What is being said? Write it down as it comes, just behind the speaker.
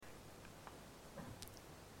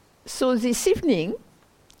So this evening,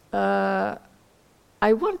 I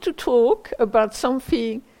want to talk about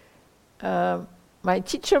something my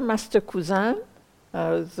teacher, Master Kuzan,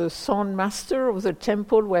 the sound master of the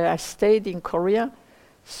temple where I stayed in Korea,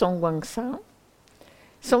 Songwangsa,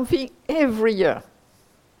 something every year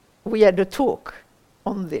we had a talk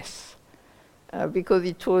on this because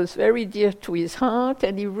it was very dear to his heart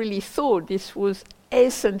and he really thought this was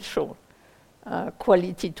essential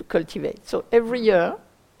quality to cultivate. So every year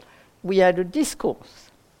we had a discourse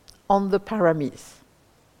on the paramis.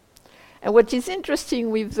 And what is interesting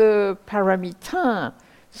with the Pāramitā,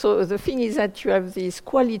 so the thing is that you have these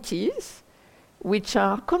qualities which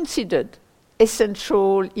are considered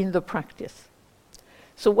essential in the practice.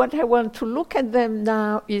 So what I want to look at them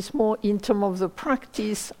now is more in terms of the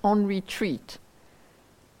practice on retreat.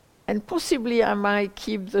 And possibly I might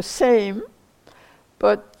keep the same,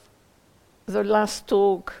 but the last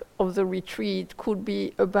talk of the retreat could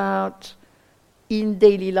be about in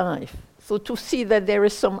daily life. So to see that there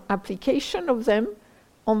is some application of them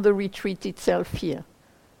on the retreat itself here.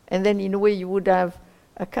 And then in a way you would have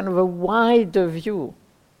a kind of a wider view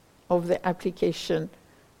of the application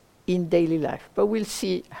in daily life. But we'll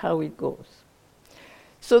see how it goes.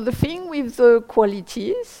 So the thing with the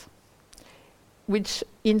qualities, which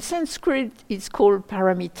in Sanskrit is called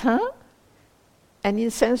Pāramitā, and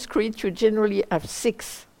in Sanskrit you generally have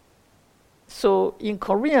 6. So in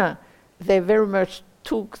Korea, they very much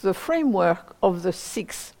took the framework of the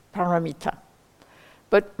 6 Pāramitā.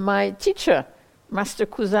 But my teacher, Master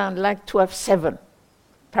Kuzan, liked to have 7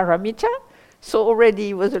 Pāramitā, so already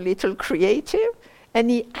he was a little creative, and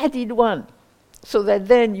he added 1, so that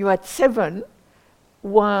then you had 7,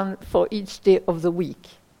 1 for each day of the week.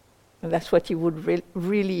 And that's what he would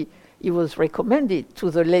really, he was recommended to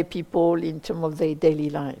the lay people in terms of their daily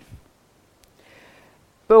life.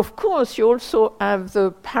 But of course, you also have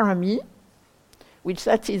the parami, which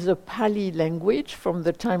that is a Pali language from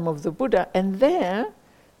the time of the Buddha, and there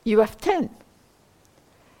you have 10.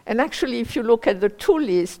 And actually, if you look at the 2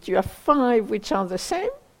 list, you have 5 which are the same,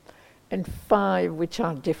 and 5 which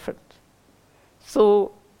are different.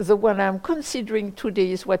 So the one I'm considering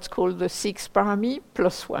today is what's called the 6 parami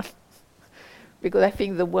plus 1, because I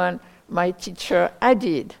think the one my teacher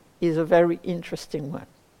added is a very interesting one.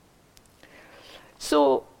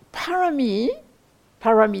 So Pāramitā,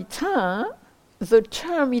 the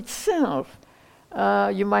term itself,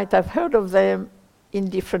 you might have heard of them in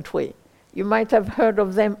different ways. You might have heard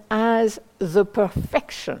of them as the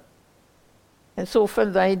perfection. And so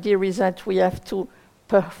often the idea is that we have to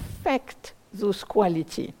perfect those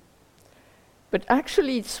qualities. But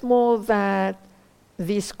actually it's more that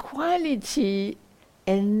this quality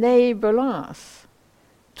enable us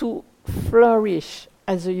to flourish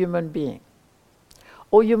as a human being.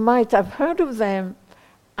 Or you might have heard of them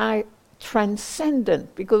as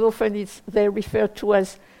transcendent, because often they're referred to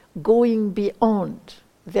as going beyond.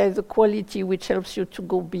 They're the quality which helps you to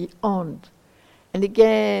go beyond. And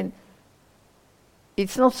again,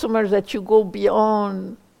 it's not so much that you go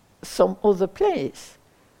beyond some other place,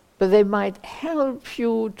 but they might help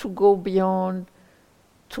you to go beyond,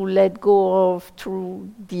 to let go of, to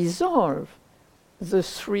dissolve the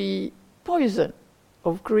 3 poison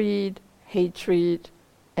of greed, hatred,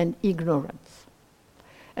 and ignorance.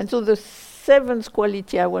 And so the 7th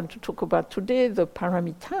quality I want to talk about today, the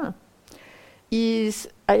Pāramitā, is,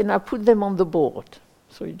 and I put them on the board,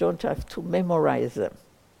 so you don't have to memorize them.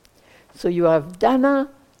 So you have dana,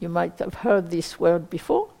 you might have heard this word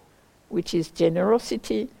before, which is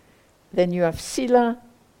generosity. Then you have sila,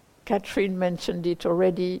 Catherine mentioned it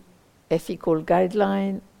already, ethical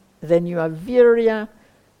guideline. Then you have virya,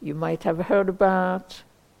 you might have heard about,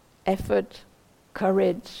 effort,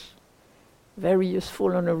 courage, very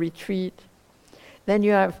useful on a retreat. Then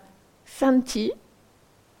you have santi,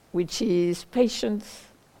 which is patience.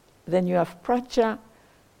 Then you have prajna,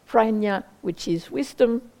 which is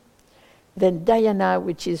wisdom. Then dhyana,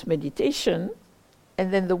 which is meditation.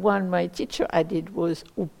 And then the one my teacher added was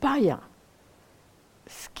upaya,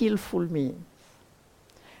 skillful means.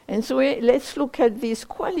 And so let's look at these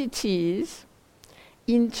qualities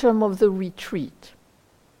in terms of the retreat.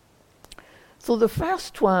 So the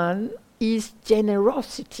first one is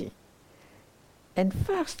generosity. And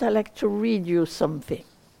first I'd like to read you something.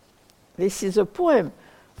 This is a poem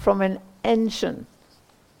from an ancient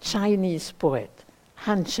Chinese poet,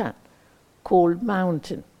 Han Shan, called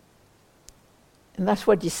Mountain. And that's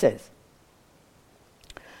what he says.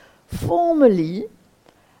 Formerly,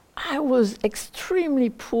 I was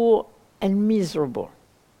extremely poor and miserable.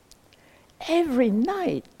 Every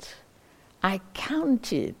night, I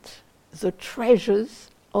counted the treasures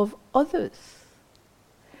of others.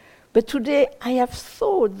 But today I have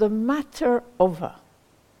thought the matter over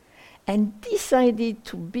and decided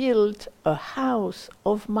to build a house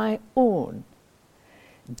of my own.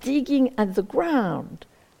 Digging at the ground,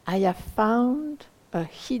 I have found a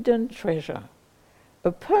hidden treasure,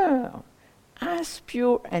 a pearl as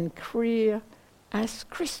pure and clear as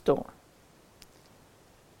crystal.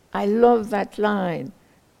 I love that line.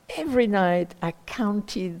 Every night I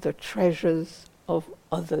counted the treasures of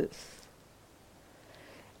others.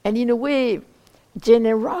 And in a way,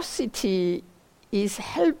 generosity is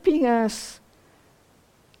helping us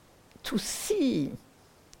to see.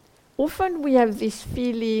 Often we have this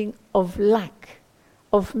feeling of lack,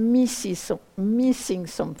 of missing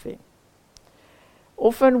something.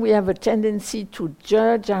 Often we have a tendency to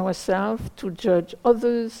judge ourselves, to judge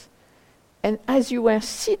others. And as you were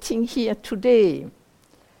sitting here today,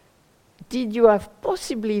 did you have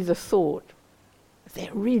possibly the thought,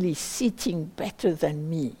 they're really sitting better than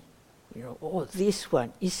me? Oh, this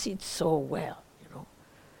one, he sits so well.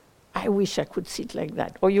 I wish I could sit like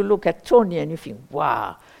that. Or you look at Tony and you think,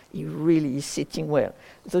 wow, he really is sitting well.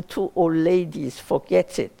 The two old ladies,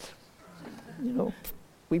 forget it.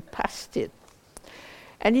 We passed it.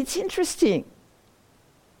 And it's interesting,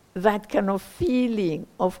 that kind of feeling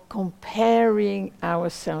of comparing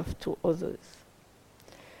ourselves to others.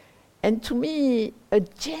 And to me, a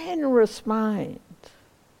generous mind,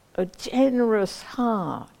 a generous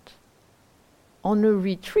heart on a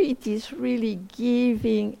retreat is really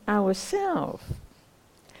giving ourselves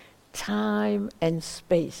time and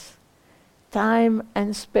space. Time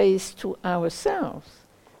and space to ourselves,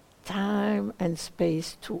 time and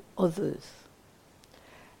space to others.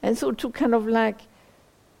 And so to kind of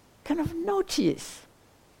notice,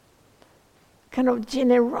 kind of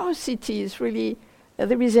generosity is really,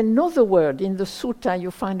 there is another word in the sutta you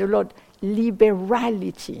find a lot,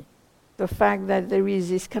 liberality. The fact that there is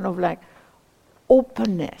this kind of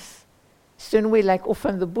openness. So in a way,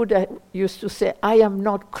 often the Buddha used to say, I am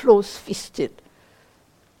not close-fisted.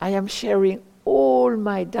 I am sharing all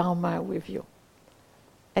my Dharma with you.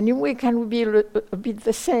 And in a way, can we be a bit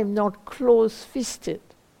the same, not close-fisted?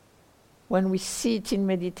 When we sit in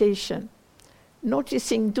meditation,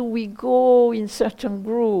 noticing, do we go in certain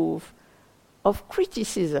groove of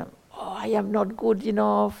criticism? Oh, I am not good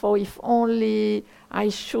enough, or if only I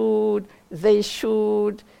should, they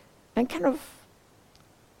should. And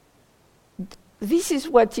this is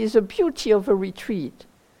what is the beauty of a retreat.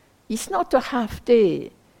 It's not a half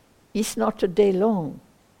day, it's not a day long.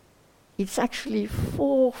 It's actually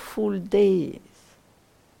 4 full days.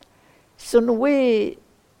 So in a way,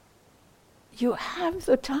 you have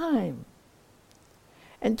the time.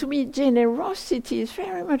 And to me, generosity is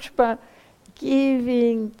very much about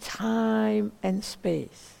giving time and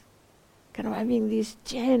space. Kind of having this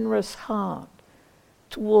generous heart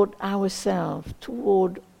toward ourselves,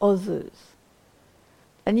 toward others.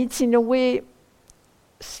 And it's in a way,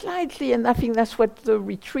 slightly, and I think that's what the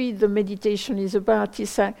retreat, the meditation is about,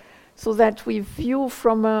 is so that we view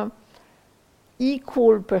from an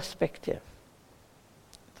equal perspective.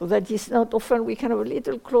 So that it's not often we kind of a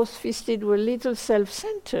little close-fisted, we're a little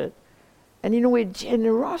self-centered. And in a way,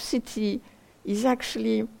 generosity is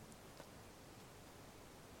actually,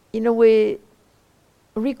 in a way,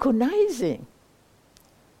 recognizing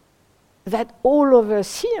that all of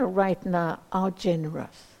us here right now are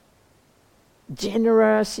generous.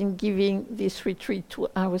 Generous in giving this retreat to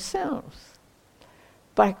ourselves.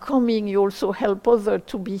 By coming, you also help others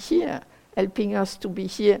to be here, helping us to be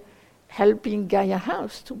here, helping Gaia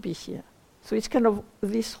House to be here. So it's kind of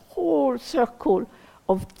this whole circle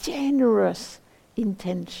of generous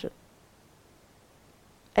intention.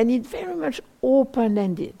 And it's very much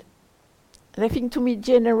open-ended. And I think to me,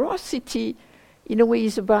 generosity, in a way,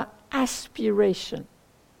 is about aspiration,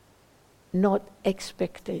 not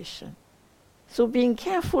expectation. So being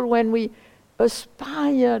careful when we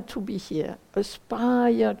aspire to be here,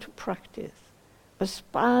 aspire to practice,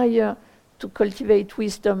 aspire to cultivate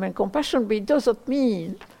wisdom and compassion, but it doesn't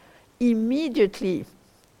mean immediately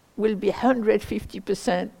we'll be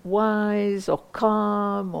 150% wise or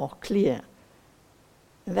calm or clear.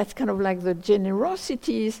 And that's kind of like the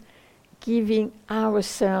generosity is giving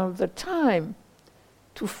ourselves the time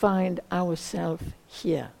to find ourselves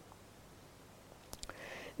here.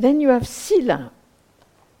 Then you have Sila.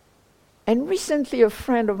 And recently a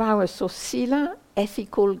friend of ours, so Sila,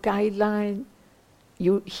 ethical guideline,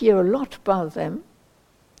 you hear a lot about them.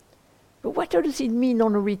 But what does it mean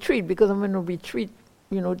on a retreat? Because on a retreat,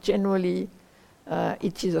 generally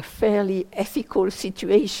it is a fairly ethical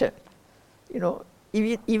situation.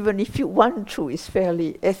 Even if you want to, it's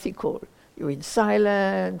fairly ethical. You're in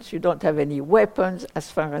silence, you don't have any weapons, as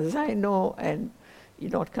far as I know, and you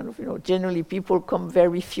don't generally people come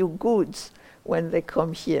very few goods when they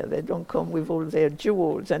come here. They don't come with all their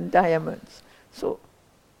jewels and diamonds.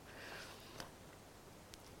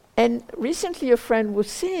 And recently a friend was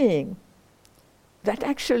saying that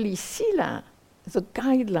actually Sila, the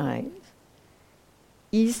guidelines,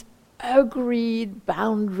 is agreed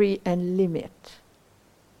boundary and limit.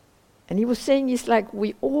 And he was saying it's like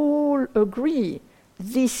we all agree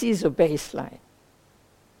this is a baseline.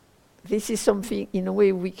 This is something, in a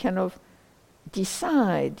way, we kind of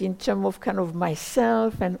decide in terms of kind of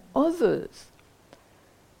myself and others.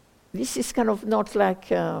 This is kind of not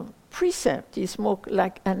like a precept, it's more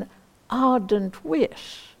like an ardent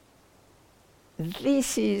wish.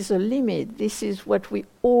 This is a limit, this is what we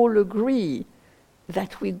all agree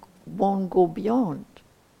that we won't go beyond.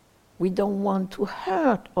 We don't want to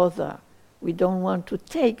hurt other. We don't want to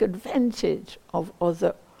take advantage of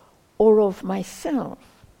other or of myself.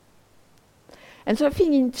 And so I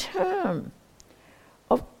think in terms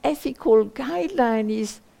of ethical guideline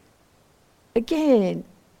is, again,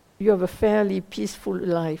 you have a fairly peaceful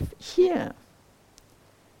life here.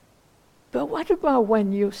 But what about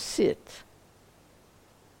when you sit?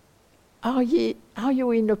 Are you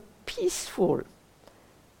in a peaceful,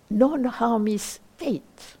 non-harming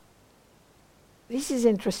state? This is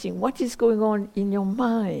interesting. What is going on in your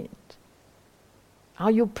mind?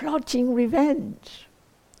 Are you plotting revenge?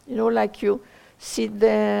 Like you sit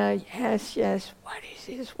there, yes,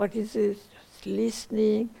 what is this? Just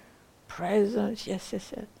listening, presence, yes.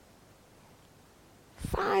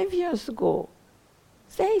 5 years ago,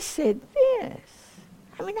 they said this.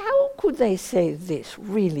 I mean, how could they say this,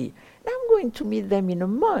 really? I'm going to meet them in a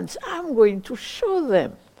month. I'm going to show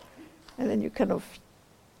them. And then you kind of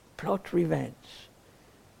plot revenge.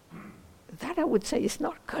 That, I would say, is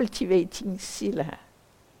not cultivating sila.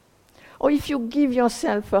 Or if you give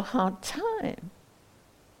yourself a hard time,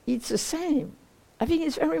 it's the same. I think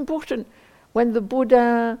it's very important when the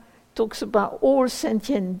Buddha talks about all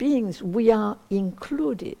sentient beings, we are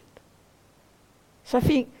included. So I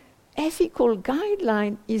think ethical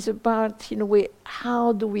guideline is about, in a way,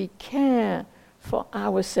 how do we care for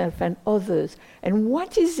ourselves and others, and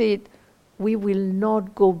what is it we will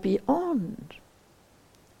not go beyond,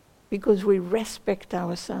 because we respect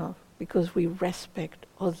ourselves, because we respect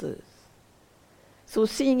others. So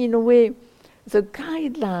seeing, in a way, the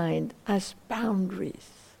guideline as boundaries.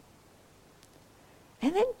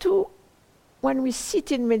 And then when we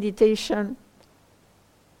sit in meditation,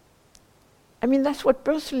 I mean, that's what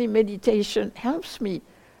personally meditation helps me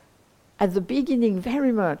at the beginning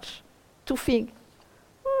very much, to think,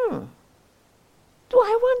 do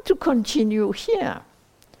I want to continue here?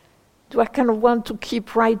 Do I kind of want to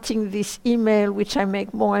keep writing this email, which I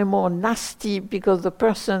make more and more nasty because the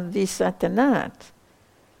person this, that, and that?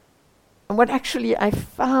 And what actually I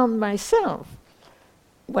found myself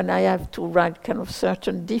when I have to write kind of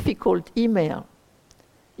certain difficult email,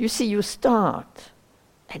 you see, you start,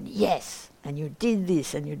 and yes, and you did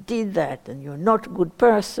this, and you did that, and you're not a good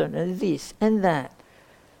person, and this, and that.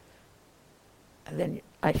 And then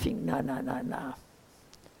I think, no.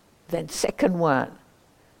 Then second one,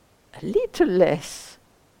 a little less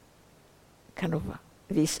kind of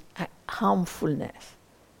this harmfulness.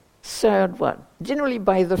 Third one, generally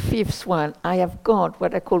by the fifth one, I have got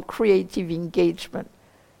what I call creative engagement,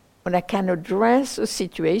 when I can address a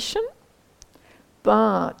situation,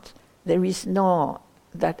 but there is not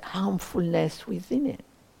that harmfulness within it.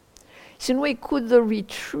 So in a way, could the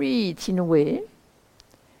retreat, in a way,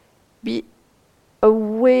 be a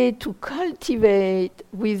way to cultivate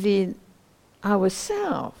within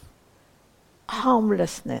ourselves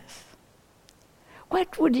harmlessness?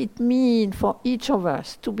 What would it mean for each of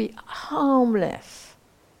us to be harmless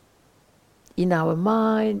in our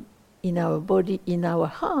mind, in our body, in our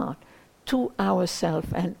heart, to ourselves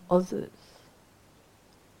and others?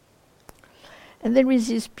 And there is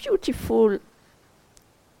this beautiful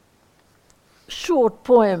short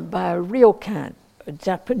poem by Ryokan, a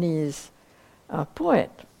Japanese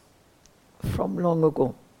poet from long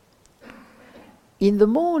ago. In the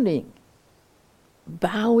morning,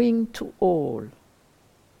 bowing to all.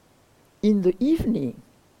 In the evening,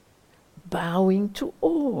 bowing to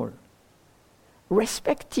all.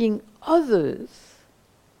 Respecting others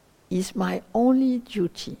is my only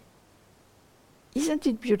duty. Isn't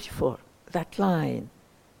it beautiful, that line?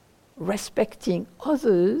 Respecting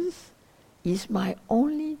others is my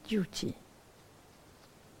only duty.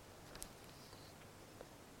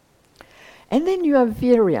 And then you have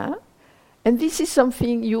virya, and this is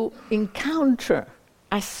something you encounter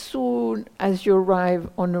as soon as you arrive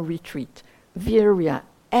on a retreat. virya,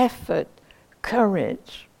 effort,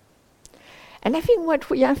 courage. And I think what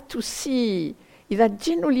we have to see is that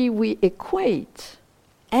generally we equate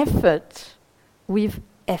effort with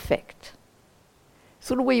effect.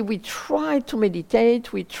 So the way we try to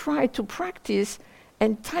meditate, we try to practice,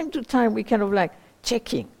 and time to time we kind of like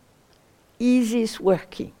checking, is this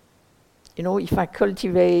working? You know, if I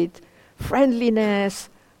cultivate friendliness,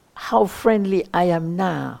 how friendly I am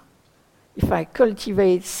now. If I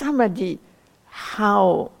cultivate samadhi,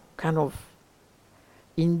 how kind of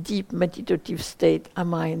in deep meditative state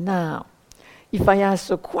am I now? If I ask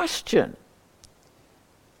a question,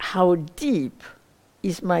 how deep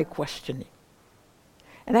is my questioning?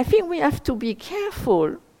 And I think we have to be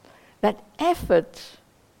careful that effort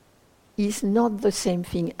is not the same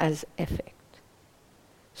thing as effect.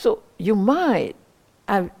 So you might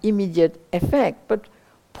have immediate effect, but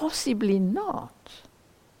possibly not.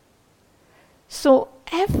 So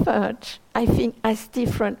effort, I think, has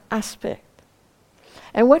different aspects.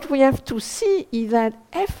 And what we have to see is that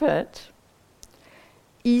effort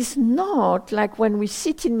is not like when we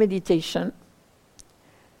sit in meditation,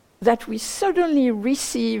 that we suddenly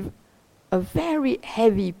receive a very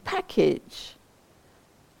heavy package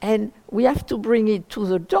and we have to bring it to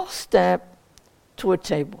the doorstep to a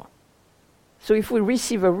table. So if we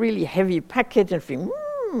receive a really heavy package and think,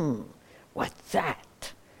 what's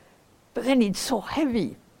that? But then it's so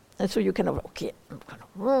heavy. And so you kind of, okay, I'm kind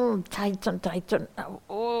of tighten.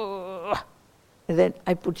 And then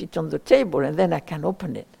I put it on the table and then I can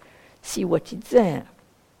open it, see what is there.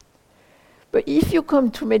 But if you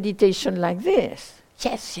come to meditation like this,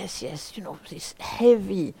 yes, you know, this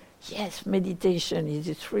heavy, yes, meditation is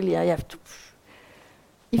it's really, I have to,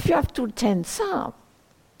 if you have to tense up,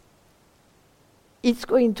 it's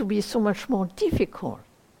going to be so much more difficult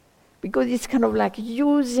because it's kind of like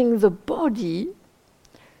using the body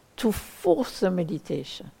to force the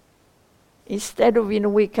meditation. Instead of, in a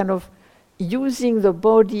way, kind of using the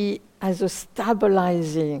body as a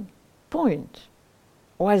stabilizing point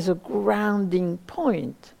or as a grounding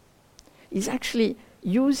point, is actually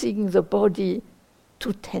using the body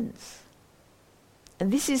to tense.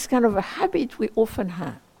 And this is kind of a habit we often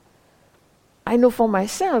have. I know for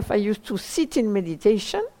myself, I used to sit in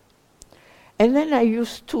meditation and then I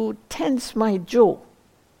used to tense my jaw.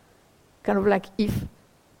 Kind of like if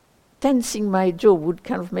tensing my jaw would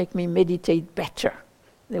kind of make me meditate better.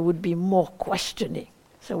 There would be more questioning.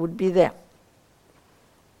 So I would be there.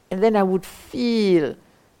 And then I would feel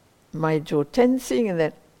my jaw tensing and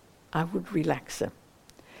then I would relax them.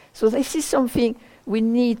 So this is something we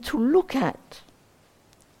need to look at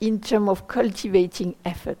in terms of cultivating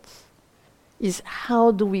efforts, is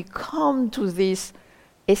how do we come to this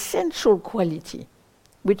essential quality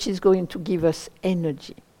which is going to give us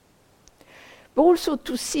energy. But also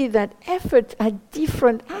to see that effort has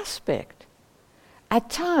different aspects. At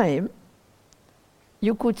times,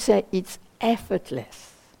 you could say it's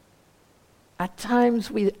effortless. At times,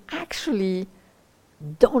 we actually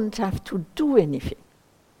don't have to do anything.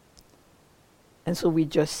 And so we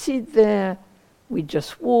just sit there, we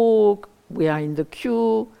just walk, we are in the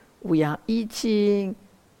queue, we are eating,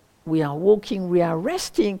 we are walking, we are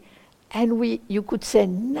resting, and you could say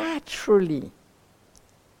naturally,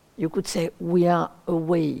 you could say we are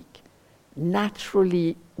awake.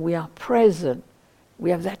 Naturally, we are present. We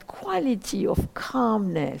have that quality of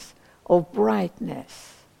calmness, of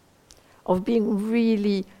brightness, of being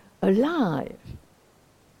really alive.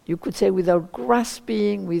 You could say without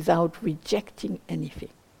grasping, without rejecting anything.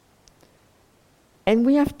 And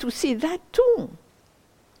we have to see that too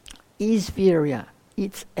is virya.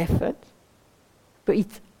 It's effort, but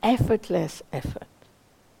it's effortless effort.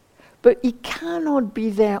 But it cannot be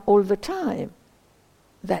there all the time,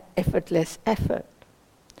 that effortless effort.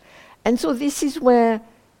 And so this is where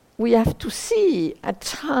we have to see at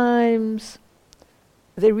times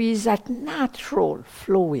there is that natural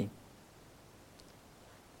flowing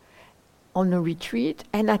on a retreat,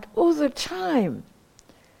 and at other time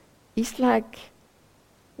it's like,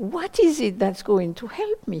 what is it that's going to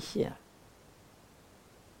help me here?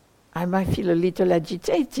 I might feel a little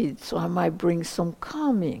agitated, so I might bring some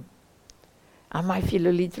calming. I might feel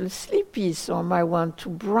a little sleepy, so I might want to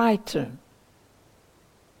brighten.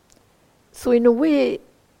 So in a way,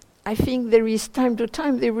 I think there is time to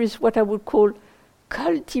time, there is what I would call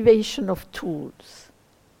cultivation of tools.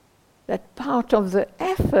 That part of the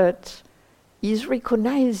effort is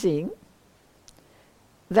recognizing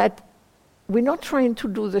that we're not trying to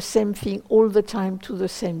do the same thing all the time to the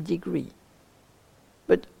same degree.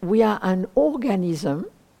 But we are an organism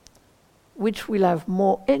which will have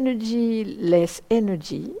more energy, less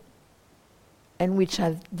energy, and which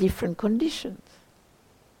have different conditions.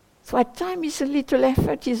 So at times a little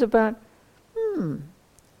effort is about,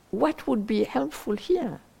 what would be helpful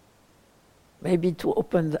here? Maybe to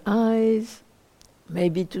open the eyes,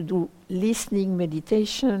 maybe to do listening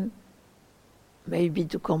meditation, maybe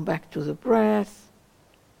to come back to the breath,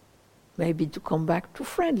 maybe to come back to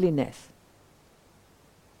friendliness,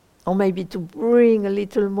 or maybe to bring a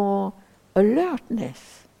little more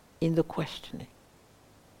alertness in the questioning.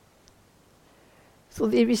 So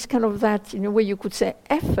there is kind of that, in a way you could say,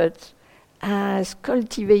 effort as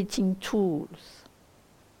cultivating tools.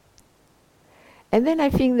 And then I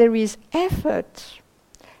think there is effort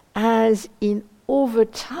as in over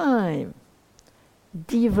time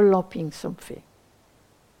developing something.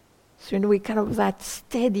 So in a way kind of that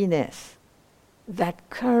steadiness, that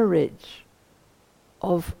courage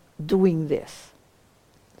of doing this.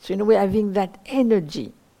 So in a way having that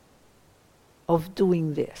energy of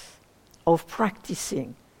doing this, of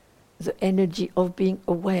practicing, the energy of being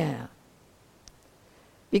aware.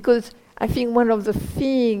 Because I think one of the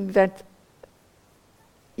things that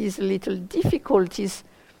is a little difficult is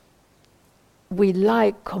we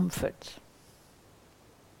like comfort.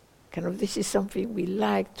 Kind of this is something we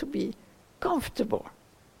like to be comfortable.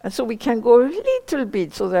 And so we can go a little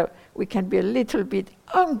bit so that we can be a little bit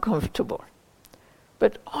uncomfortable,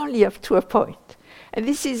 but only up to a point. And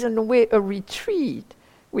this is in a way a retreat,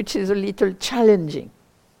 which is a little challenging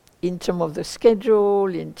in terms of the schedule,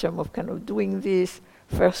 in terms of kind of doing this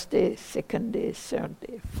first day, second day, third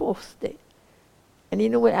day, fourth day. And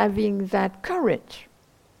in a way having that courage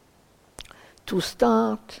to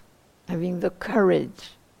start, having the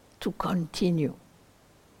courage to continue.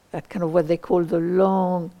 That kind of what they call the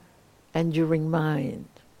long enduring mind.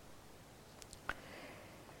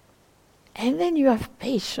 And then you have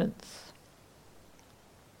patience.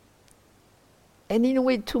 And in a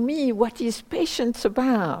way, to me, what is patience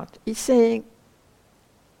about is saying,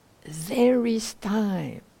 there is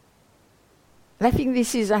time. And I think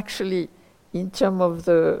this is actually, in terms of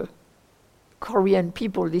the Korean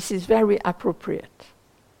people, this is very appropriate.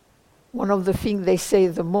 One of the things they say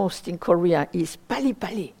the most in Korea is pali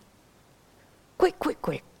pali. Quick, quick,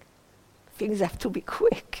 quick. Things have to be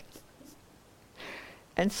quick.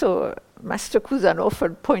 And so Master Kuzan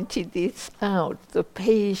often pointed this out, the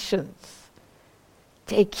patience,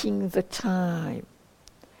 taking the time.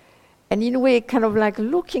 And in a way, kind of like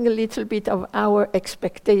looking a little bit of our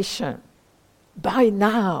expectation. By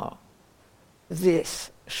now,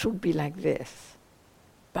 this should be like this.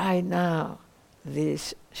 By now,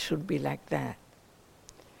 this should be like that.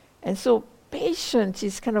 And so patience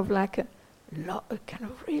is kind of like kind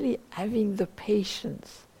of really having the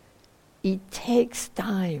patience. It takes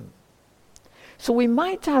time. So we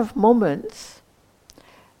might have moments.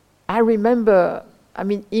 I remember,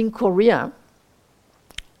 in Korea,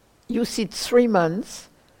 you sit 3 months,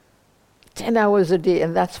 10 hours a day,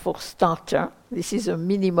 and that's for starter. This is a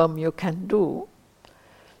minimum you can do.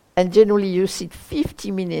 And generally you sit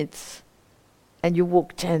 50 minutes and you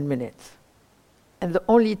walk 10 minutes. And the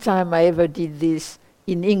only time I ever did this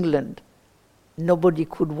in England, nobody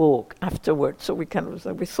could walk afterwards. So we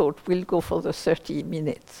thought we'll go for the 30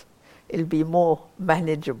 minutes. It'll be more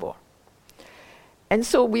manageable. And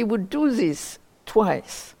so we would do this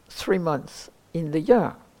twice, 3 months in the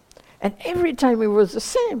year. And every time it was the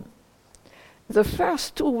same. The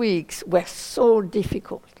first 2 weeks were so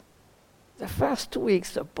difficult. The first 2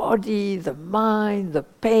 weeks, the body, the mind, the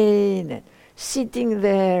pain, and sitting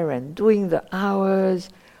there and doing the hours,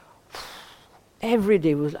 every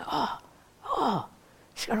day was like,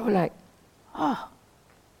 it's kind of like,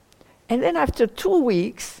 And then after 2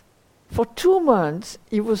 weeks, for 2 months,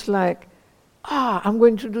 it was like, I'm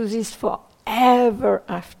going to do this forever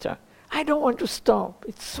after. I don't want to stop.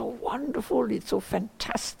 It's so wonderful, it's so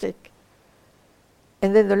fantastic.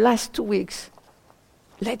 And then the last 2 weeks,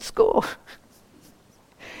 let's go.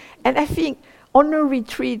 And I think on a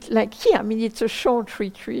retreat like here, it's a short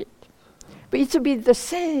retreat, but it's a bit the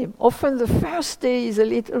same. Often the first day is a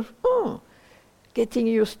little, getting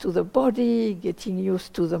used to the body, getting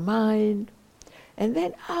used to the mind, and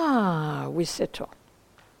then, we settle.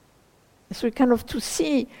 So we kind of to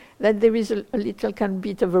see that there is a little kind of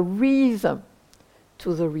bit of a rhythm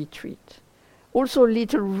to the retreat. Also a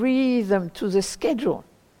little rhythm to the schedule.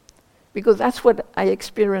 Because that's what I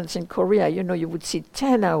experienced in Korea. You would sit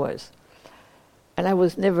 10 hours. And I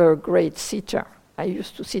was never a great sitter. I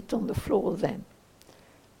used to sit on the floor then.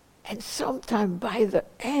 And sometime by the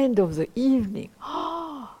end of the evening,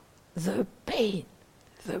 the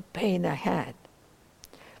pain I had.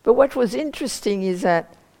 But what was interesting is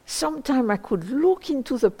that sometime I could look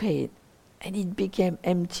into the pain and it became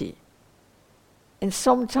empty. And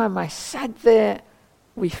sometimes I sat there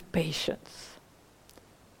with patience.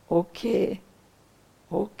 Okay,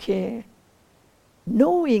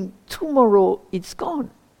 knowing tomorrow it's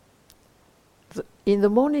gone. In the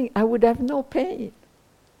morning I would have no pain.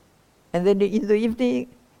 And then in the evening,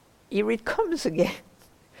 here it comes again.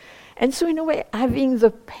 And so in a way, having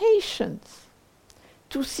the patience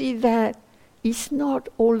to see that it's not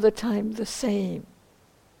all the time the same.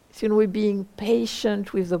 So in a way, being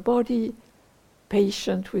patient with the body,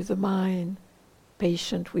 patient with the mind,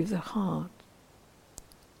 patient with the heart.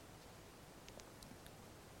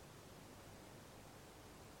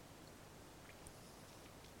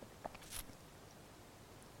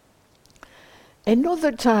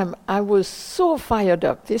 Another time I was so fired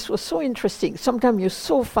up. This was so interesting. Sometimes you're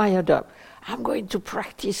so fired up. I'm going to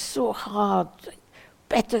practice so hard,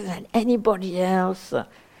 better than anybody else.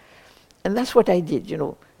 And that's what I did,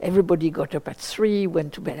 Everybody got up at 3,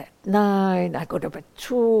 went to bed at 9. I got up at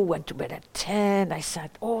 2, went to bed at 10. I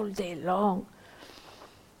sat all day long.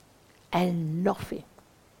 And nothing.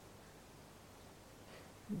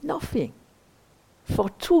 Nothing. For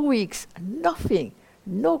 2 weeks, nothing.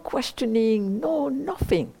 No questioning, no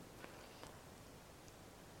nothing.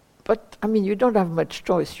 But, you don't have much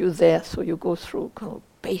choice. You're there, so you go through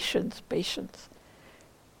patience.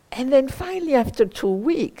 And then finally, after 2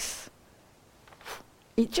 weeks,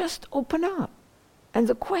 it just opened up. And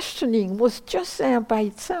the questioning was just there by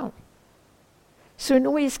itself. So in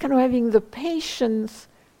a way, it's kind of having the patience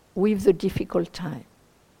with the difficult time.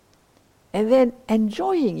 And then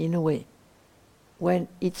enjoying, in a way, when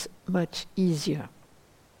it's much easier.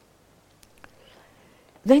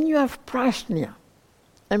 Then you have prajna.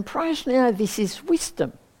 And prajna, this is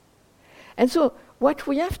wisdom. And so what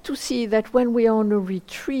we have to see that when we are on a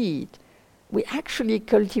retreat, we're actually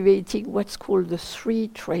cultivating what's called the 3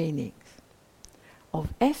 trainings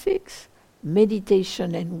of ethics,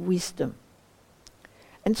 meditation, and wisdom.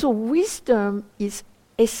 And so wisdom is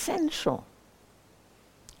essential.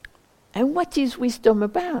 And what is wisdom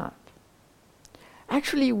about?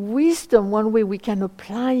 Actually, wisdom, one way we can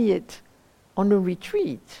apply it on a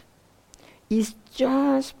retreat, is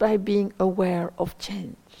just by being aware of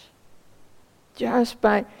change. Just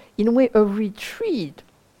by, in a way, a retreat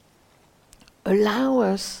allow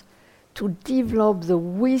us to develop the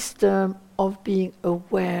wisdom of being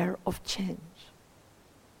aware of change,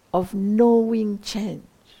 of knowing change.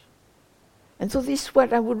 And so this is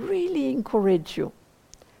what I would really encourage you,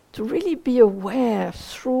 to really be aware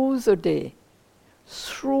through the day,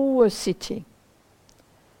 through a sitting,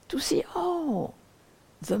 to see,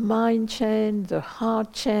 the mind change, the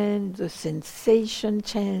heart change, the sensation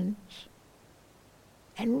change.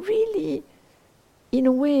 And really, in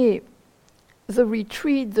a way, the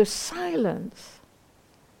retreat, the silence,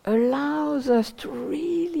 allows us to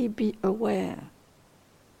really be aware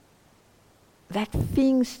that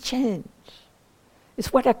things change.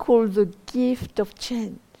 It's what I call the gift of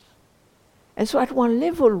change. And so at one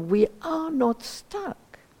level, we are not stuck.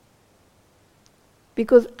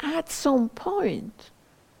 Because at some point,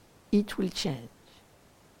 it will change.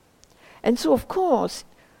 And so, of course,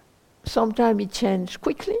 sometimes it changes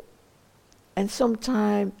quickly, and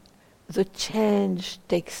sometimes the change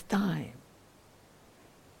takes time.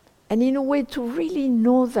 And in a way to really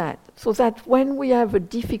know that, so that when we have a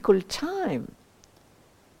difficult time,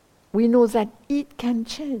 we know that it can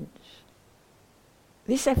change.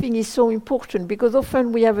 This, I think, is so important, because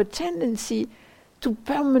often we have a tendency to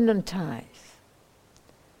permanentize.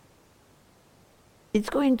 It's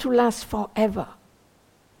going to last forever.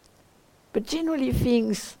 But generally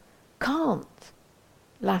things can't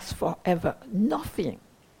last forever. Nothing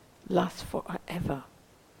lasts forever.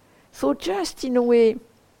 So just in a way,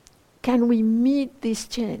 can we meet this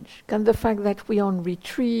change? Can the fact that we're on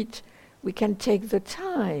retreat, we can take the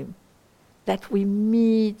time that we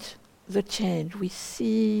meet the change, we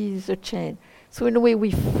see the change. So in a way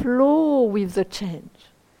we flow with the change.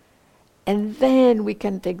 And then we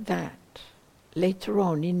can take that later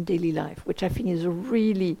on in daily life, which I think is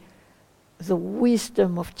really the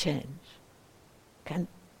wisdom of change. Can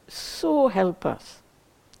so help us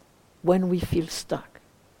when we feel stuck.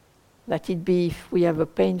 Let it be if we have a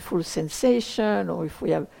painful sensation, or if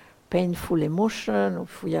we have painful emotion, or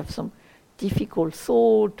if we have some difficult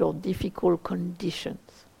thought or difficult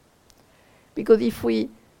conditions. Because if we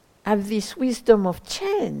have this wisdom of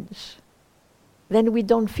change, then we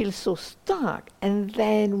don't feel so stuck, and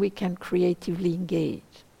then we can creatively engage.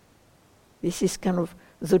 This is kind of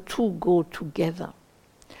the two go together.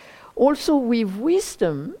 Also with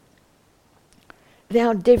wisdom, there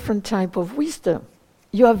are different types of wisdom.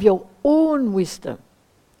 You have your own wisdom.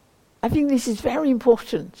 I think this is very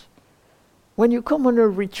important. when you come on a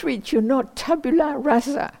retreat, you're not tabula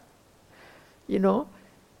rasa, you know,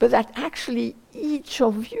 but that actually each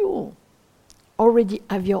of you already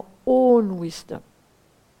have your own wisdom.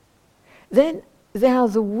 Then there are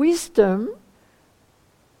the wisdom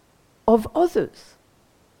of others.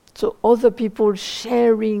 So other people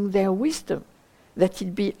sharing their wisdom, that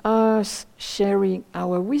it be us sharing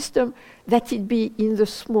our wisdom, that it be in the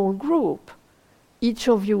small group, each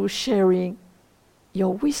of you sharing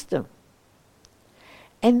your wisdom.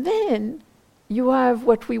 And then you have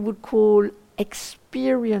what we would call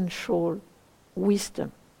experiential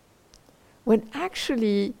wisdom, when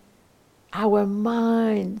actually our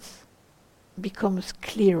minds becomes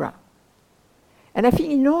clearer. And I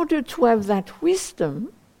think in order to have that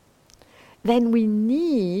wisdom, then we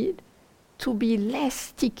need to be less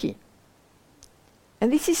sticky.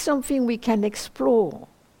 And this is something we can explore.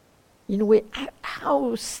 In a way,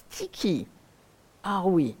 how sticky are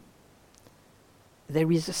we? There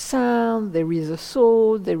is a sound, there is a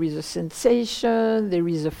thought, there is a sensation, there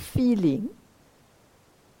is a feeling.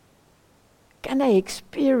 Can I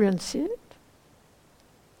experience it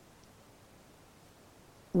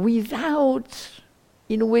without,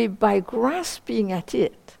 in a way, by grasping at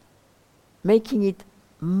it, making it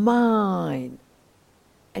mine?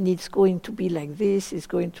 And it's going to be like this, it's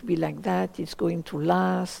going to be like that, it's going to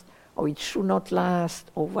last, or it should not last,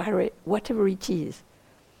 or whatever it is.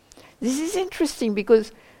 This is interesting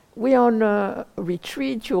because we are on a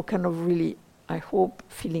retreat, you're kind of really, I hope,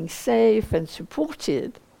 feeling safe and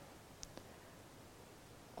supported.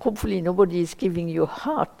 Hopefully nobody is giving you a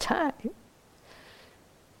hard time.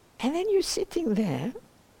 And then you're sitting there,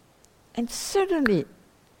 and suddenly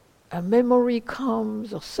a memory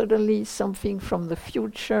comes, or suddenly something from the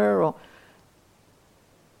future, or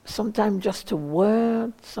sometimes just a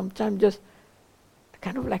word, sometimes just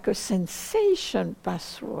kind of like a sensation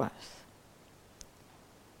pass through us.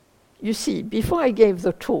 You see, before I gave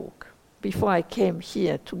the talk, before I came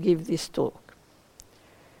here to give this talk,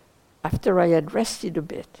 after I had rested a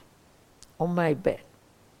bit on my bed,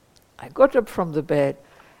 I got up from the bed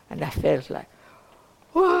and I felt like,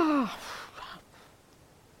 wow,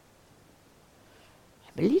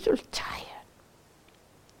 I'm a little tired.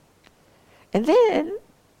 And then,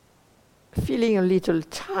 feeling a little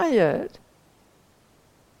tired,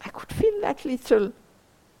 I could feel that little,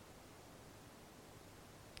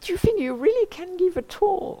 do you think you really can give a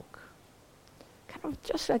talk? Kind of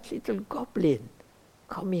just that little goblin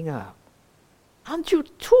coming up. Aren't you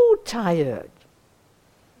too tired?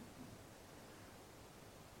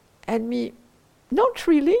 And me, not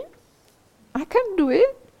really. I can do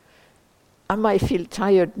it. I might feel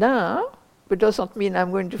tired now, but doesn't mean I'm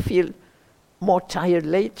going to feel more tired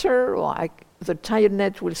later, or the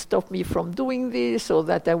tiredness will stop me from doing this, or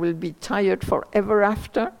that I will be tired forever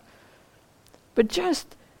after. But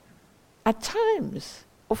just at times,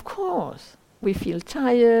 of course, we feel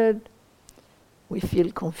tired, we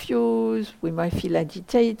feel confused, we might feel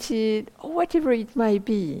agitated, or whatever it might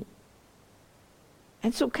be.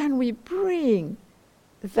 And so can we bring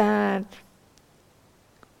that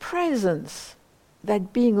presence,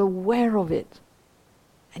 that being aware of it,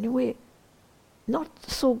 anyway, not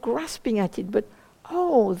so grasping at it, but,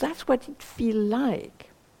 oh, that's what it feels like.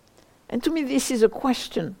 And to me, this is a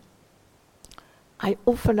question I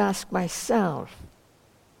often ask myself.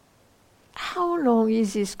 How long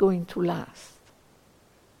is this going to last?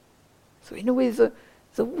 So in a way, the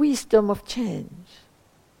wisdom of change.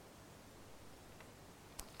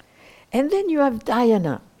 And then you have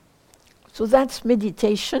dhyana. So that's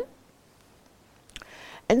meditation.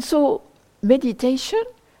 And so meditation,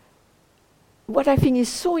 what I think is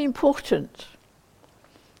so important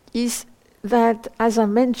is that, as I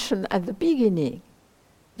mentioned at the beginning,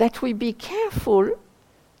 that we be careful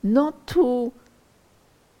not to,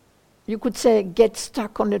 you could say, get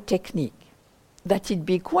stuck on a technique. That it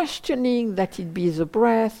be questioning, that it be the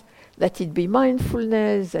breath, that it be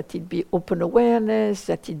mindfulness, that it be open awareness,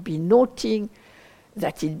 that it be noting,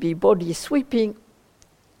 that it be body sweeping.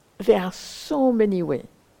 There are so many ways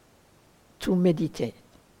to meditate.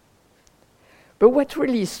 But what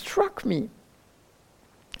really struck me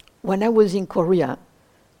when I was in Korea,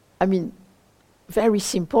 I mean, very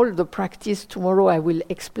simple, the practice, tomorrow I will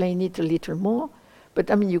explain it a little more, but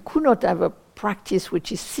I mean, you could not have a practice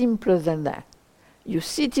which is simpler than that. You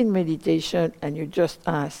sit in meditation and you just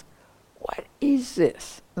ask, what is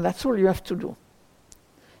this? And that's all you have to do,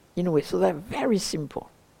 in a way. So they're very simple.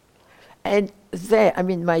 And there, I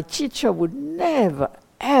mean, my teacher would never,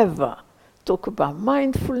 ever talk about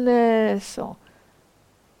mindfulness or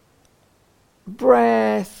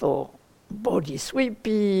breath or body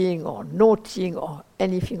sweeping or noting or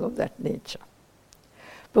anything of that nature.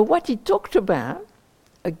 But what he talked about,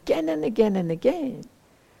 again and again and again,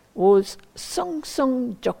 was song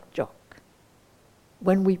song jok jok.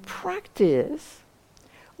 When we practice,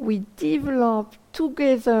 we develop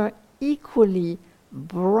together equally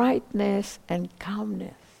brightness and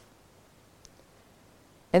calmness.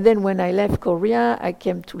 And then when I left Korea, I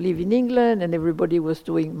came to live in England, and everybody was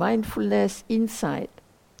doing mindfulness inside.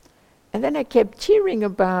 And then I kept hearing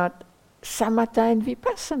about samatha and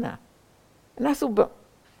vipassana. And I thought, but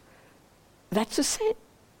that's the same.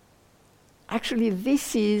 Actually,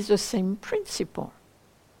 this is the same principle.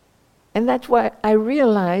 And that's why I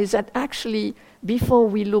realized that actually, before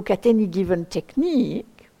we look at any given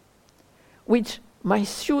technique, which might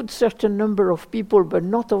suit certain number of people, but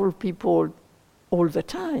not all people all the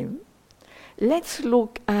time, let's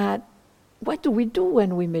look at what do we do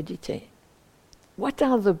when we meditate? What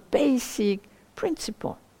are the basic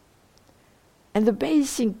principles? And the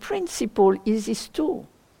basic principle is this two.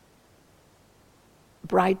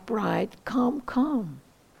 Bright, bright, calm, calm.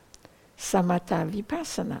 Samatha,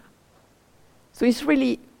 vipassana. So it's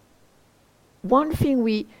really one thing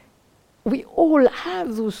we all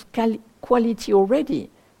have those quality already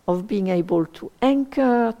of being able to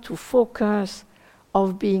anchor, to focus,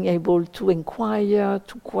 of being able to inquire,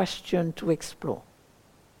 to question, to explore.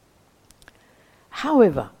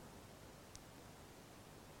 However,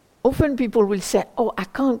 often people will say, oh, I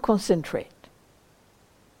can't concentrate.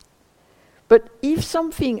 But if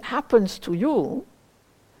something happens to you,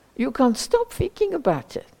 you can't stop thinking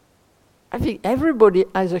about it. I think everybody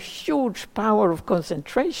has a huge power of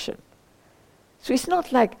concentration. So it's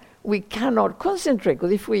not like we cannot concentrate,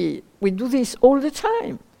 because if we do this all the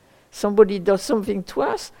time, somebody does something to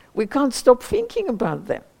us, we can't stop thinking about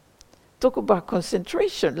them. Talk about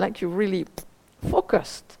concentration, like you're really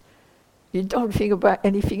focused. You don't think about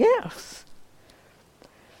anything else.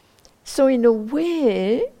 So in a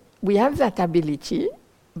way, we have that ability,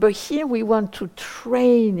 but here we want to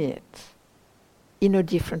train it in a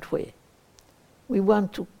different way. We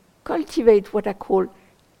want to cultivate what I call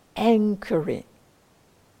anchoring,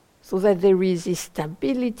 so that there is this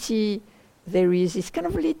stability, there is this kind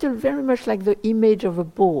of little, very much like the image of a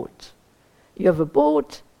boat. You have a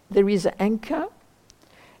boat, there is an anchor,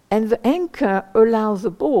 and the anchor allows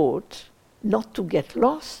the boat not to get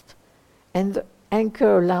lost, and the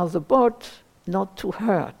anchor allows the boat not to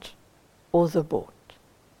hurt other boat.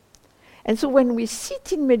 And so when we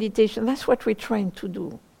sit in meditation, that's what we're trying to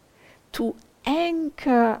do, to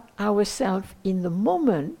anchor ourselves in the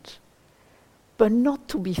moment, but not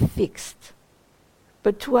to be fixed,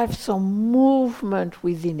 but to have some movement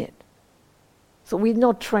within it. So we're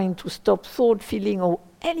not trying to stop thought, feeling, or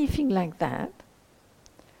anything like that,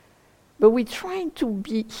 but we're trying to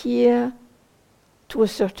be here to a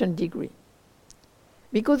certain degree.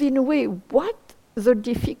 Because in a way, what the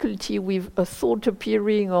difficulty with a thought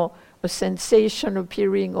appearing, or a sensation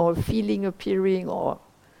appearing, or a feeling appearing, or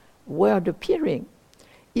word appearing,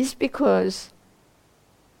 is because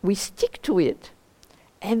we stick to it,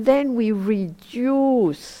 and then we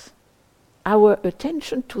reduce our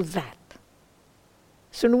attention to that.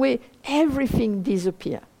 So in a way, everything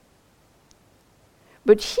disappears.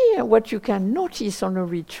 But here, what you can notice on a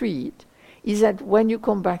retreat is that when you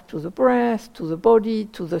come back to the breath, to the body,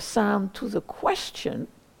 to the sound, to the question,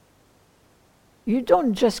 you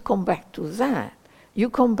don't just come back to that. You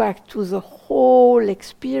come back to the whole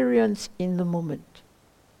experience in the moment.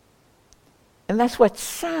 And that's what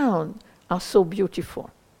sound are so beautiful.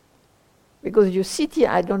 Because you sit here,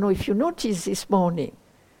 I don't know if you noticed this morning,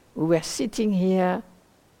 we were sitting here,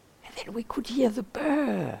 and then we could hear the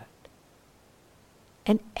bird.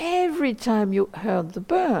 And every time you heard the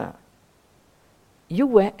bird, you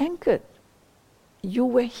were anchored. You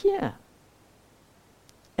were here.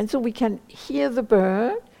 And so we can hear the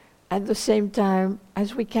bird at the same time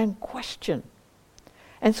as we can question.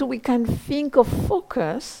 And so we can think of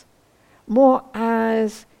focus more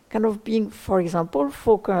as kind of being, for example,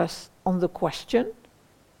 focused on the question,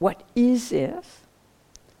 what is this?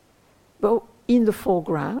 But in the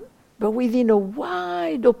foreground, but within a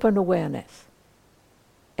wide open awareness.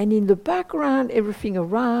 And in the background, everything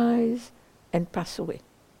arises and passes away.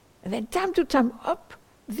 And then time to time, up,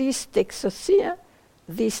 this takes us here,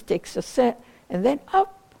 this takes us there, and then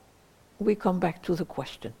up, we come back to the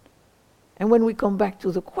question. And when we come back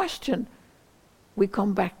to the question, we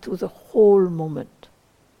come back to the whole moment.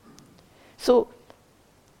 So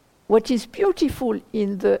what is beautiful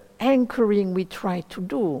in the anchoring we try to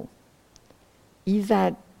do is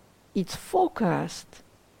that it's focused,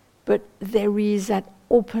 but there is that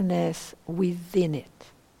openness within it.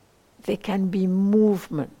 There can be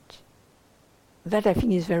movement. That I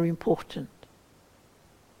think is very important.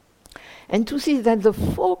 And to see that the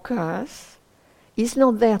focus is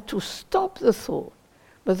not there to stop the thought,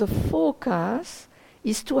 but the focus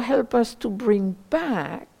is to help us to bring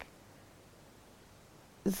back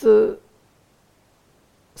the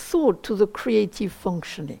thought to the creative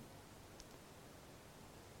functioning.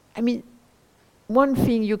 I mean, one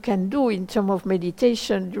thing you can do in terms of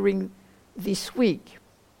meditation during this week,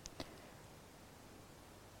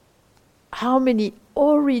 how many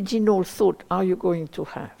original thoughts are you going to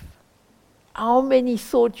have? How many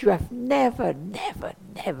thoughts you have never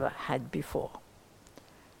had before?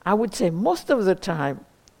 I would say most of the time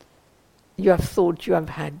you have thought you have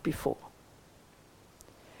had before.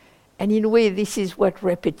 And in a way, this is what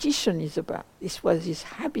repetition is about. This is what this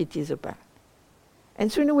habit is about.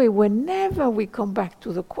 And so in a way, whenever we come back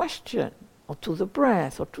to the question, or to the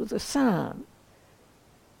breath, or to the sound,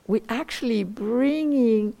 we're actually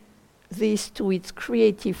bringing this to its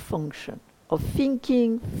creative function of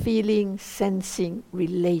thinking, feeling, sensing,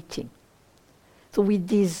 relating. So we're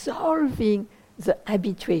dissolving the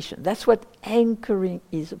habituation. That's what anchoring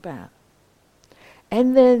is about.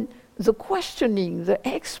 And then the questioning, the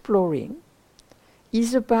exploring,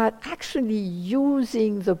 is about actually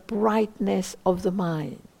using the brightness of the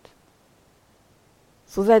mind.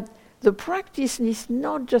 So that the practice is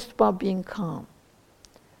not just about being calm,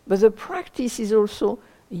 but the practice is also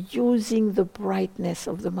using the brightness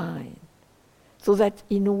of the mind. So that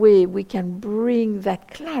in a way we can bring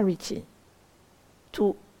that clarity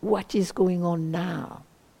to what is going on now.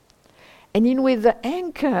 And in a way the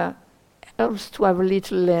anchor helps to have a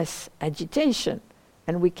little less agitation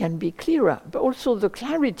and we can be clearer. But also the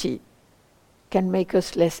clarity can make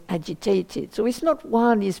us less agitated. So it's not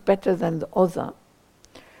one is better than the other.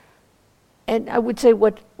 And I would say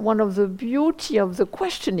one of the beauty of the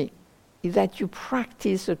questioning is that you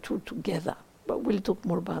practice the two together. But we'll talk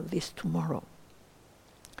more about this tomorrow.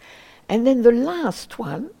 And then the last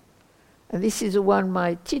one, and this is the one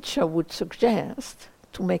my teacher would suggest,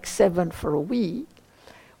 to make 7 for a week,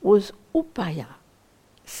 was upaya,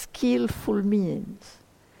 skillful means.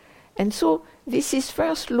 And so this is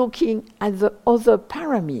first looking at the other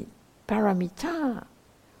Pāramitā.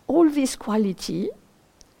 All these qualities,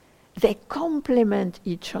 they complement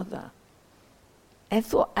each other. And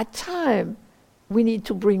so at times, we need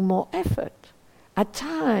to bring more effort. At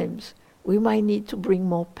times, we might need to bring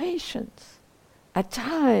more patience. At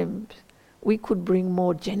times, we could bring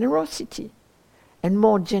more generosity. And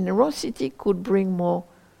more generosity could bring more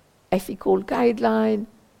ethical guideline.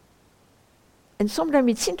 And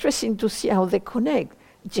sometimes it's interesting to see how they connect.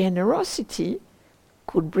 Generosity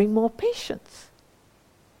could bring more patience.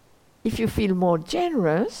 If you feel more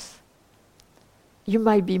generous, you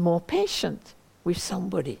might be more patient with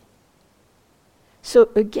somebody. So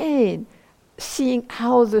again, seeing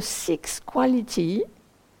how the 6 qualities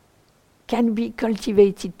can be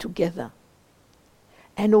cultivated together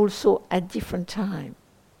and also at different times.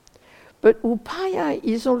 But upaya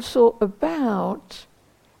is also about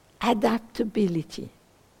adaptability,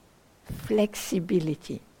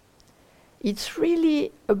 flexibility. It's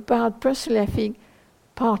really about, personally I think,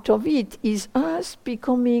 part of it is us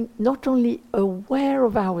becoming not only aware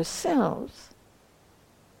of ourselves,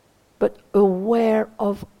 but aware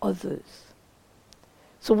of others.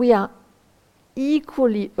 So we are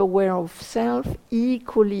equally aware of self,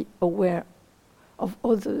 equally aware of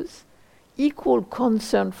others, equal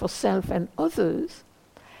concern for self and others,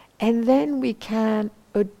 and then we can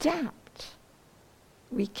adapt.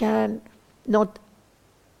 We can not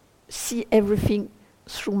see everything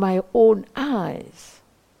through my own eyes,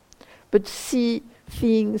 but see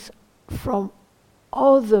things from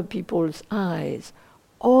other people's eyes,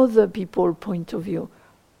 other people's point of view,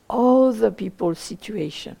 other people's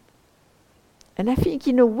situation. And I think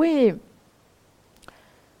in a way,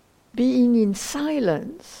 being in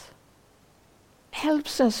silence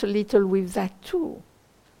helps us a little with that too,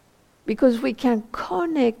 because we can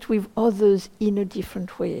connect with others in a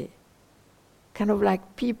different way, kind of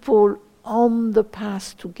like people on the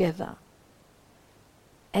path together,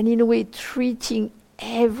 and in a way treating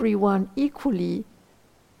everyone equally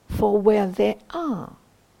for where they are.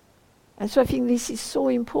 And so I think this is so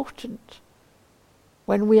important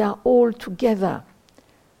when we are all together.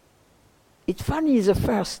 It's funny, the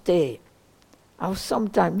first day, how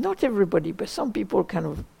sometimes, not everybody, but some people kind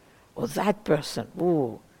of, oh, that person,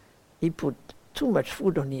 oh, he put too much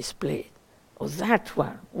food on his plate. Or that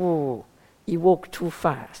one, oh, he walked too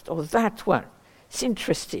fast. Or that one, it's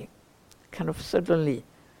interesting. Kind of suddenly,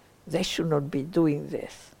 they should not be doing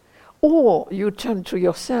this. Or you turn to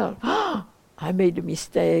yourself, ah, I made a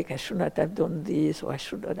mistake, I should not have done this, or I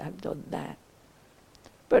should not have done that.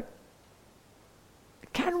 But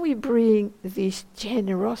can we bring this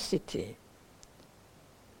generosity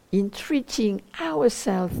in treating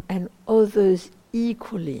ourselves and others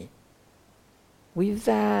equally with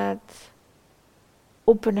that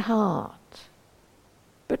open heart,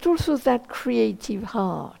 but also that creative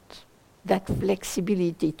heart, that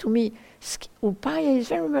flexibility? To me, Upaya is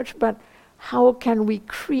very much about how can we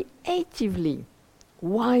creatively,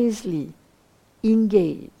 wisely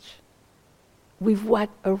engage with what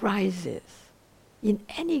arises in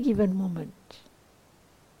any given moment.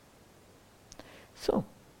 So,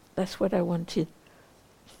 that's what I wanted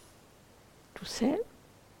to say.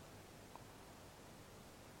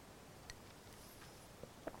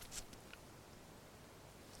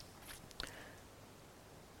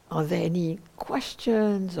 Are there any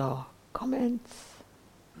questions or comments?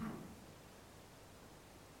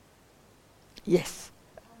 Yes.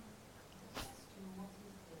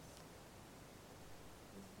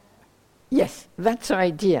 Yes, that's the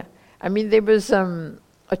idea. I mean, there was a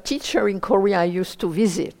teacher in Korea I used to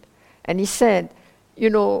visit, and he said, you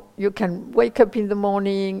know, you can wake up in the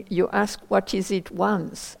morning, you ask what is it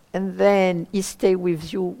once, and then he stay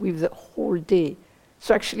with you with the whole day.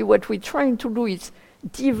 So actually what we're trying to do is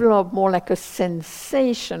develop more like a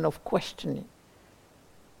sensation of questioning.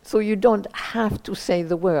 So you don't have to say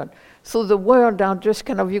the word. So the words are just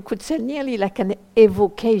kind of, you could say nearly like an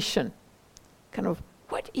evocation. Kind of,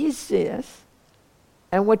 what is this?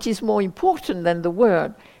 And what is more important than the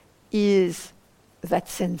word is that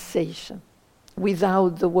sensation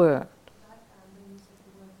without the word.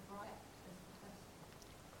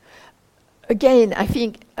 Again, I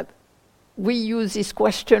think we use this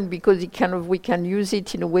question because we can use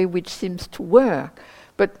it in a way which seems to work,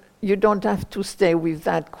 but you don't have to stay with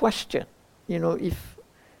that question. You know, if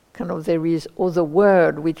there is other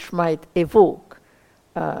word which might evoke,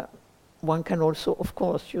 one can also, of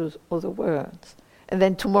course, use other words. And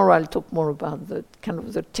then tomorrow I'll talk more about the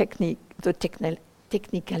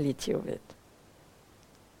technicality of it.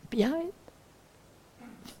 Behind?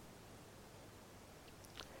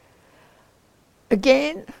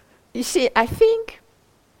 Again, you see, I think,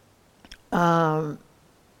 when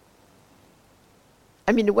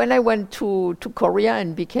I went to Korea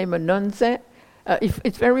and became a nun there,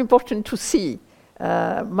 it's very important to see.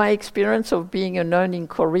 My experience of being a nun in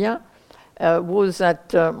Korea was that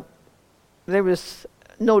there was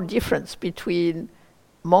no difference between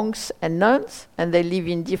monks and nuns, and they live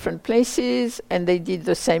in different places, and they did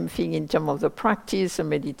the same thing in terms of the practice, the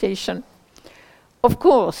meditation. Of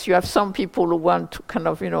course, you have some people who want to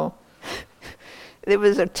there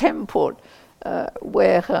was a temple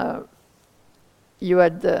where you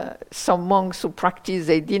had some monks who practiced,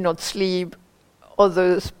 they did not sleep,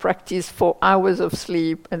 others practiced 4 hours of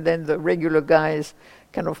sleep, and then the regular guys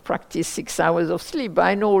practice 6 hours of sleep. But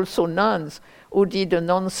I know also nuns who did a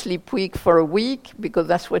non-sleep week for a week, because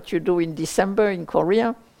that's what you do in December in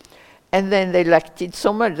Korea. And then they liked it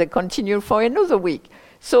so much, they continued for another week.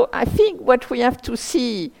 So I think what we have to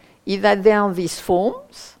see is that there are these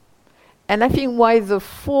forms, and I think why the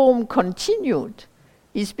form continued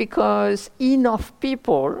is because enough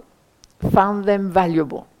people found them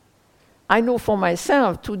valuable. I know for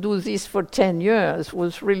myself, to do this for 10 years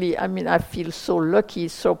was really, I feel so lucky,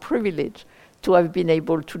 so privileged to have been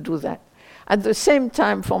able to do that. At the same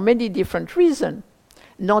time, for many different reasons,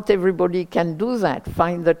 not everybody can do that,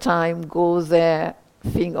 find the time, go there,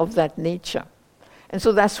 thing of that nature. And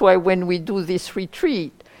so that's why when we do this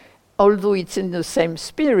retreat, although it's in the same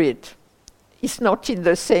spirit, it's not in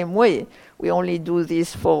the same way. We only do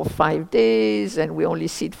this for 5 days, and we only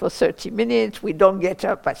sit for 30 minutes. We don't get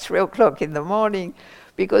up at 3 o'clock in the morning,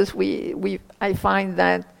 because I find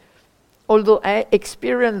that although I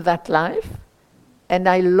experienced that life, and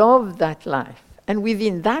I love that life, and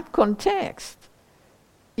within that context,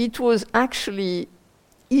 it was actually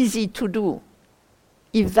easy to do,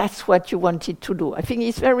 if that's what you wanted to do. I think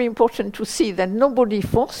it's very important to see that nobody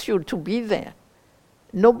forced you to be there.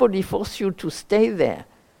 Nobody forced you to stay there.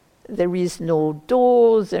 There is no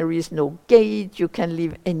doors, there is no gate, you can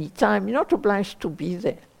leave any time. You're not obliged to be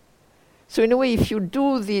there. So in a way, if you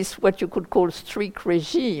do this, what you could call strict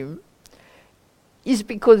regime, it's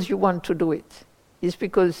because you want to do it. It's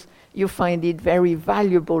because you find it very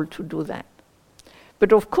valuable to do that.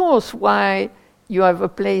 But of course, why you have a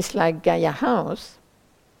place like Gaia House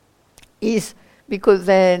is because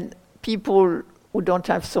then people who don't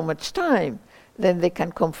have so much time, then they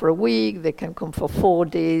can come for a week, they can come for 4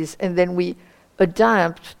 days, and then we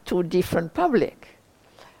adapt to different public.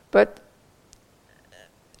 But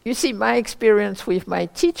you see, my experience with my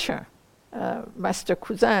teacher, Master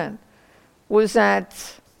Kuzan, was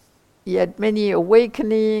that he had many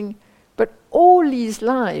awakening, but all his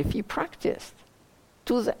life he practiced.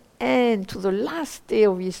 To the end, to the last day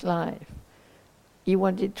of his life, he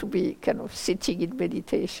wanted to be kind of sitting in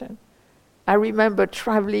meditation. I remember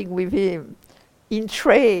traveling with him in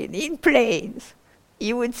train, in planes.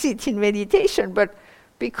 He would sit in meditation, but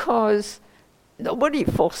because nobody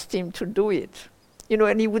forced him to do it. You know,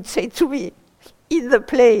 and he would say to me, in the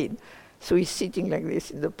plane. So he's sitting like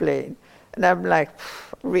this in the plane. And I'm like,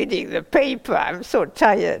 reading the paper, I'm so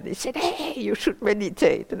tired. He said, hey, you should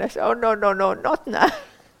meditate. And I said, oh, no, not now.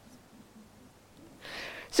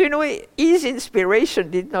 So in a way, his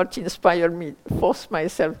inspiration did not inspire me, force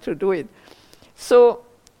myself to do it. So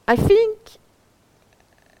I think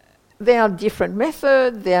there are different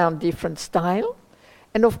methods, there are different styles.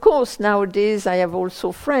 And of course, nowadays I have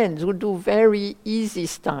also friends who do very easy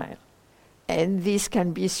style. And this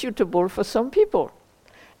can be suitable for some people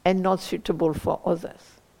and not suitable for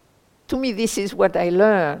others. To me, this is what I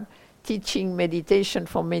learned teaching meditation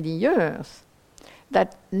for many years,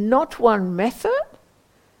 that not one method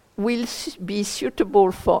will be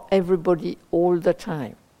suitable for everybody all the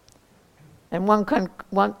time. And one can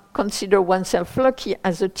consider oneself lucky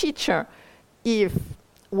as a teacher if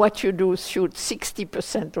what you do suits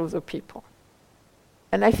 60% of the people.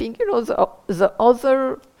 And I think, the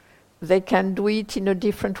other, they can do it in a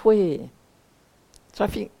different way. So I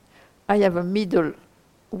think I have a middle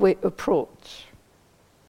way approach.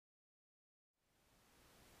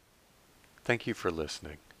 Thank you for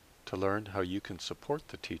listening. To learn how you can support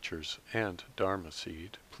the teachers and Dharma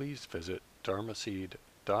Seed, please visit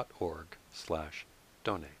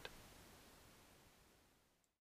dharmaseed.org/donate.